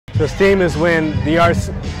So STEAM is when the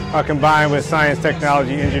arts are combined with science,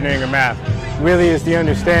 technology, engineering, or math. Really is the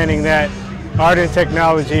understanding that art and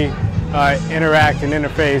technology interact and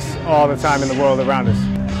interface all the time in the world around us.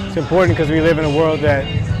 It's important because we live in a world that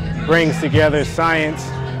brings together science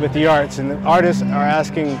with the arts, and the artists are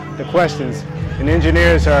asking the questions and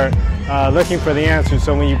engineers are looking for the answers.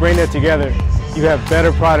 So when you bring that together, you have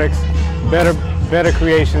better products, better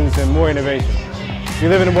creations, and more innovation. We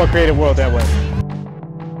live in a more creative world that way.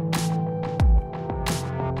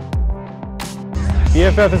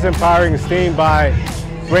 BFF is empowering STEAM by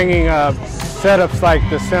bringing setups like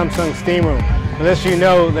the Samsung Steam Room. It lets you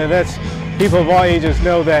know that people of all ages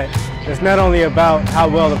know that it's not only about how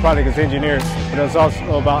well the product is engineered, but it's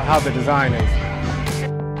also about how the design is.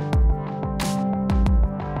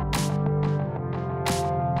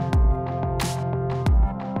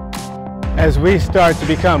 As we start to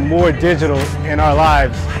become more digital in our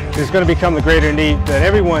lives, there's going to become a greater need that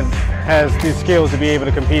everyone has these skills to be able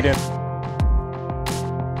to compete in.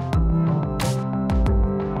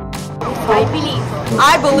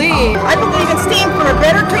 I believe in STEAM for a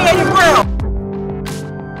better